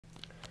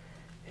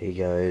Hey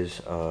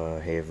guys,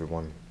 hey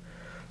everyone,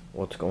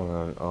 what's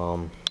going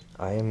on?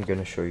 I am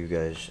gonna show you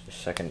guys a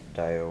second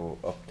Dio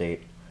update.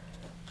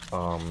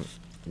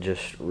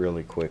 Just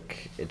really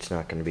quick, it's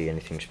not gonna be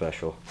anything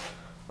special.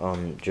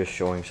 Just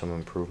showing some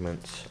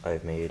improvements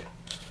I've made.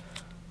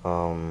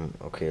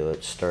 Okay,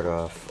 let's start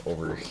off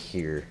over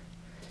here.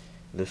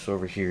 This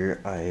over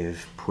here,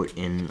 I've put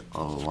in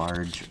a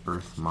large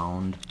earth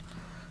mound.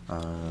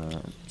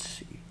 Let's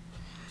see.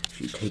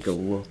 If you take a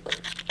look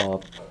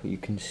up, you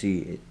can see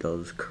it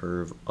does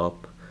curve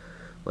up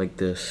like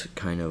this,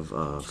 kind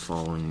of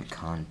following the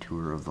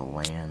contour of the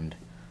land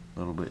a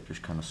little bit,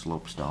 just kind of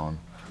slopes down.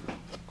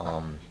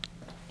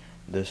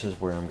 This is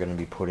where I'm going to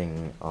be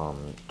putting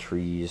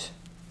trees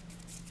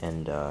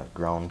and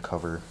ground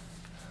cover,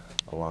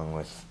 along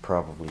with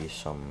probably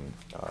some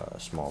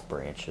small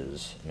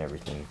branches and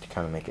everything to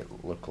kind of make it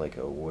look like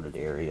a wooded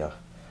area.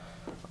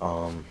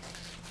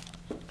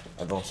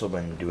 I've also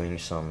been doing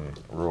some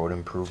road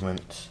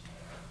improvements.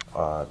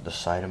 The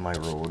side of my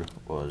road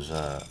was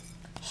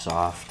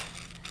soft.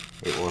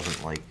 It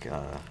wasn't like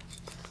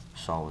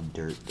solid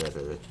dirt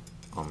that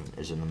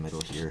is in the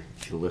middle here.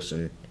 If you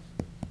listen,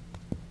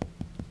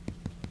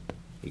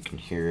 you can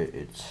hear it.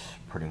 It's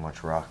pretty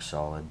much rock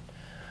solid,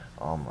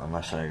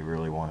 unless I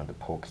really wanted to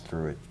poke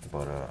through it,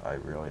 but I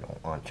really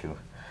don't want to.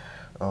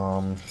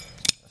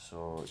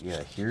 So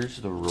yeah,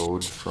 here's the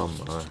road from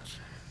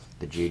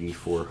the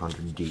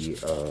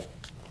JD400D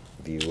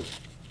view.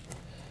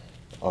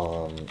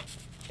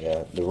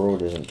 Yeah, the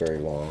road isn't very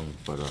long,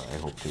 but I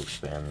hope to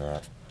expand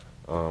that.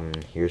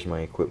 Here's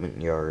my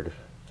equipment yard.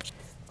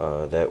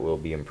 That will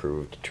be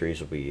improved.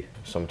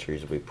 Some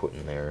trees will be put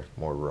in there,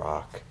 more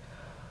rock.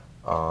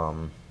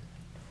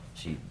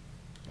 See,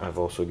 I've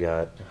also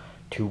got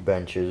 2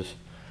 benches.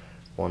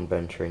 One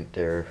bench right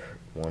there,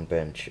 one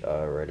bench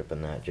right up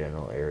in that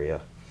general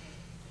area.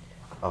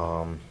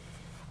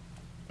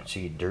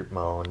 See, dirt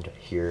mound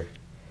here.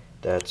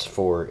 That's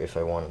for if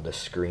I wanted the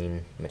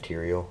screen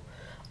material.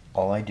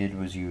 All I did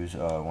was use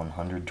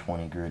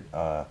 120 grit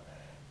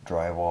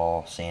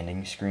drywall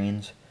sanding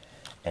screens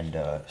and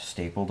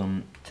stapled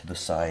them to the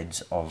sides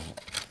of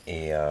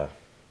a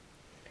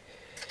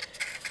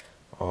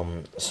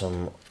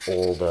some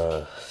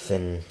old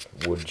thin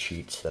wood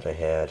sheets that I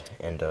had,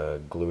 and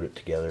glued it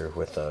together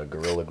with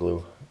Gorilla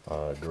Glue.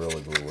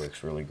 Gorilla Glue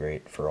works really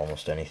great for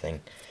almost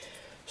anything.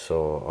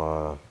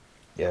 So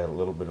yeah, a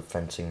little bit of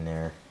fencing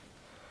there.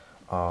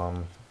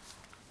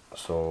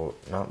 So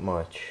not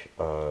much.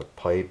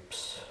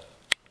 Pipes,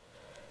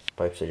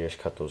 I just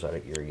cut those out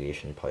of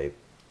irrigation pipe.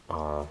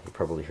 You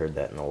probably heard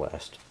that in the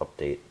last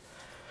update,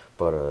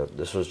 but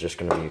this was just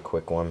gonna be a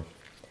quick one.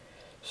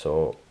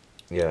 So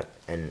yeah,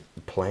 and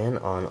plan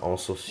on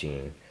also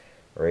seeing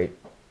right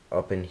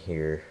up in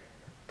here,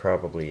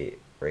 probably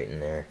right in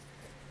there,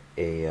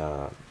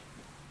 a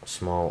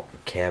small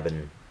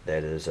cabin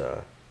that is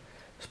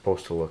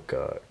supposed to look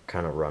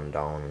kind of run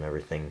down and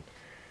everything.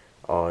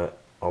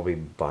 I'll be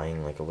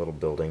buying like a little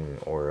building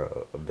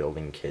or a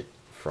building kit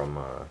from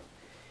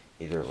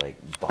either like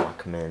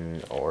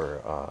Bachman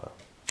or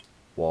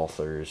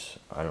Walthers.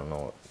 I don't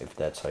know if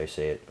that's how you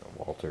say it.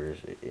 Walters.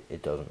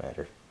 It doesn't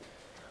matter.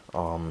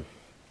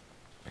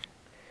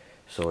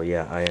 So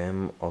yeah, I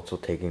am also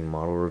taking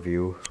model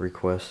review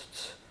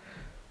requests.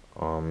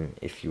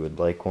 If you would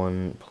like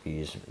one,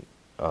 please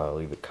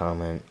leave a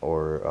comment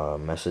or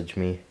message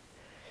me,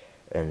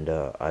 and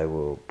I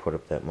will put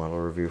up that model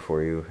review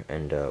for you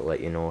and let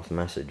you know with a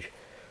message.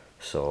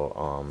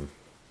 So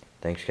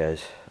thanks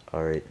guys.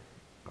 Alright,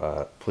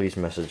 please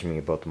message me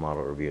about the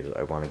model reviews.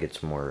 I want to get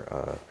some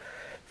more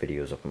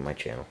videos up on my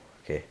channel.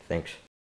 Okay, thanks.